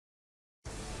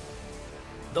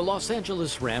The Los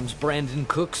Angeles Rams' Brandin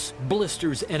Cooks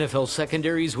blisters NFL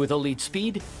secondaries with elite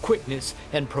speed, quickness,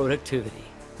 and productivity.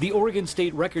 The Oregon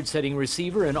State record-setting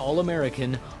receiver and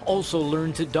All-American also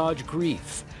learned to dodge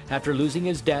grief after losing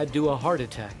his dad to a heart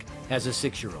attack as a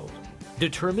 6-year-old.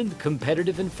 Determined,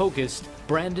 competitive, and focused,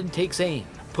 Brandin takes aim,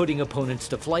 putting opponents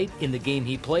to flight in the game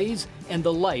he plays and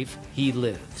the life he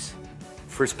lives.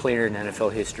 First player in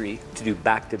NFL history to do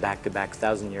back-to-back-to-back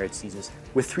 1,000-yard seasons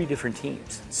with 3 different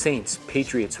teams. Saints,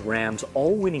 Patriots, Rams,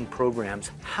 all winning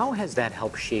programs. How has that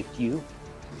helped shape you?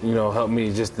 You know, helped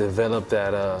me just develop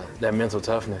that mental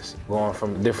toughness. Going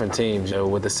from different teams,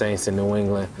 with the Saints in New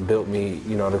England, built me,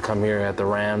 to come here at the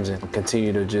Rams and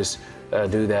continue to just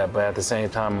do that. But at the same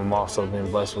time, I'm also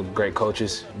been blessed with great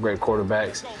coaches, great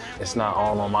quarterbacks. It's not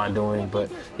all on my doing,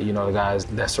 but, the guys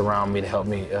that surround me to help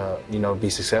me, be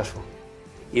successful.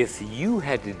 If you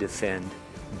had to defend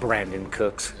Brandin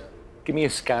Cooks, give me a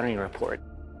scouting report.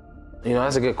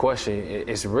 That's a good question.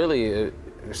 It's really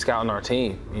scouting our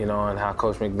team, and how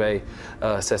Coach McVay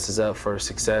sets us up for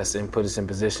success and put us in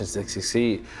positions to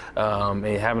succeed. And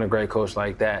having a great coach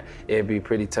like that, it'd be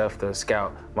pretty tough to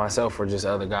scout myself or just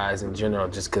other guys in general,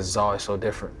 just because it's always so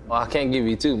different. Well, I can't give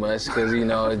you too much because,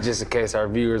 just in case our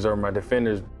viewers or my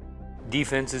defenders.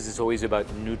 Defenses is always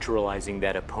about neutralizing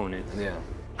that opponent. Yeah.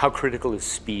 How critical is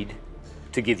speed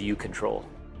to give you control?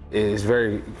 It's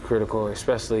very critical,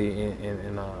 especially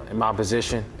in my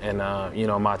position and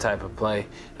my type of play.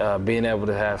 Being able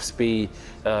to have speed,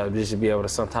 just to be able to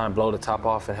sometimes blow the top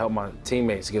off and help my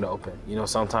teammates get open.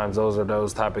 Sometimes those are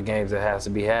those type of games that has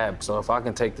to be had. So if I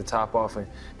can take the top off and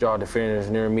draw defenders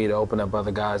near me to open up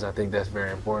other guys, I think that's very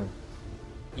important.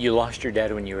 You lost your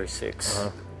dad when you were 6.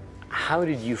 How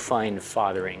did you find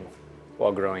fathering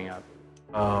while growing up?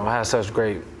 I had such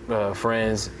great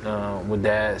friends with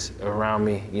dads around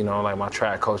me, like my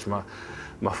track coach, my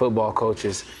football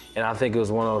coaches. And I think it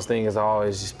was one of those things I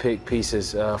always just picked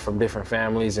pieces from different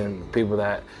families and people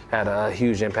that had a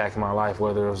huge impact in my life,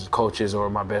 whether it was coaches or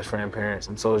my best friend parents.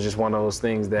 And so it was just one of those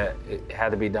things that it had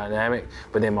to be dynamic,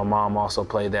 but then my mom also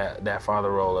played that father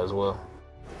role as well.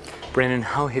 Brandin,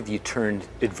 how have you turned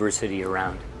adversity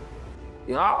around?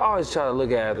 I always try to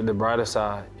look at the brighter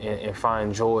side and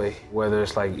find joy, whether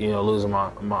it's like, losing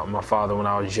my father when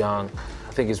I was young.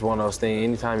 I think it's one of those things,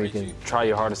 anytime you can try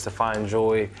your hardest to find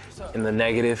joy in the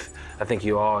negative, I think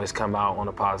you always come out on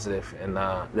a positive, and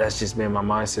that's just been my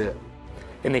mindset.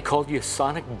 And they called you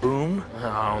Sonic Boom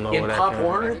I don't know in what Pop that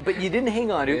Warner, but you didn't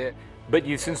hang on to it. Yeah. But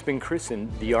you've since been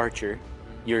christened the Archer.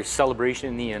 Your celebration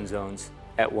in the end zones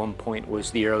at one point was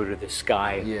the arrow to the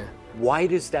sky. Yeah. Why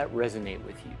does that resonate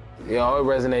with you? It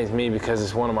resonates with me because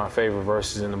it's one of my favorite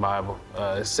verses in the Bible.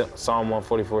 It's Psalm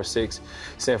 144:6,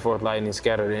 send forth lightning,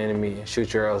 scatter the enemy, and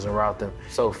shoot your arrows and rout them.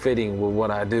 So fitting with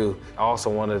what I do. I also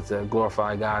wanted to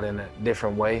glorify God in a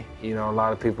different way. A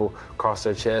lot of people cross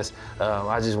their chest.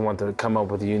 I just wanted to come up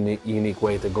with a unique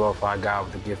way to glorify God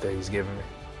with the gift that He's given me.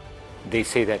 They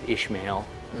say that Ishmael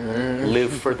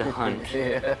lived for the hunt.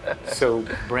 Yeah. So,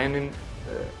 Brandin,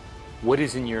 what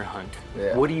is in your hunt?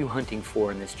 Yeah. What are you hunting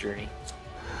for in this journey?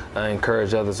 I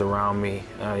encourage others around me.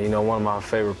 One of my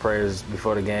favorite prayers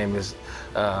before the game is,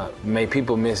 may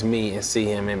people miss me and see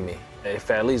Him in me.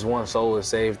 If at least one soul is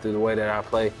saved through the way that I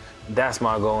play, that's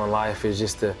my goal in life, is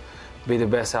just to be the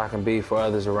best I can be for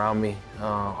others around me.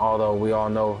 Although we all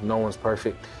know no one's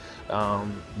perfect,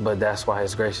 but that's why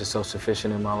His grace is so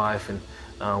sufficient in my life,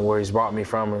 and where He's brought me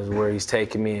from is where He's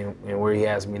taken me, and where He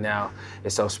has me now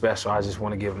is so special. I just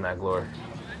want to give Him that glory.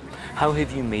 How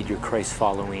have you made your Christ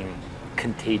following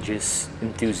contagious,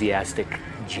 enthusiastic,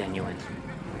 genuine?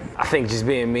 I think just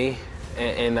being me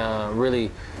and really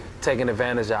taking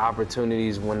advantage of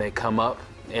opportunities when they come up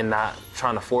and not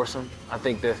trying to force them. I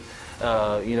think that,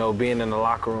 being in a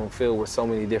locker room filled with so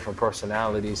many different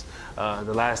personalities,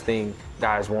 the last thing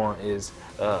guys want is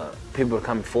people to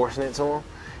come forcing it to them.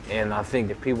 And I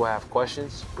think if people have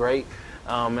questions, great.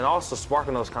 And also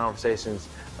sparking those conversations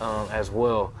as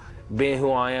well. Being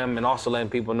who I am and also letting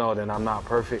people know that I'm not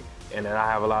perfect and that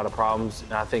I have a lot of problems.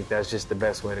 And I think that's just the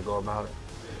best way to go about it.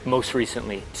 Most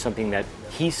recently, something that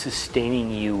He's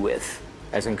sustaining you with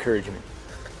as encouragement.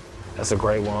 That's a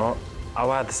great one. I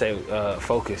would have to say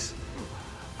focus.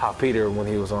 How Peter, when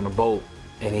he was on the boat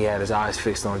and he had his eyes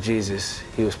fixed on Jesus,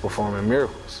 he was performing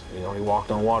miracles. He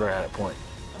walked on water at a point.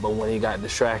 But when he got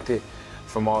distracted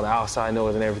from all the outside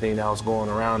noise and everything that was going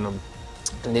around him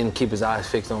and didn't keep his eyes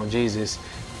fixed on Jesus,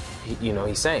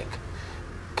 he sank.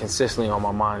 Consistently on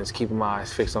my mind is keeping my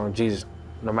eyes fixed on Jesus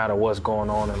no matter what's going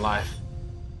on in life.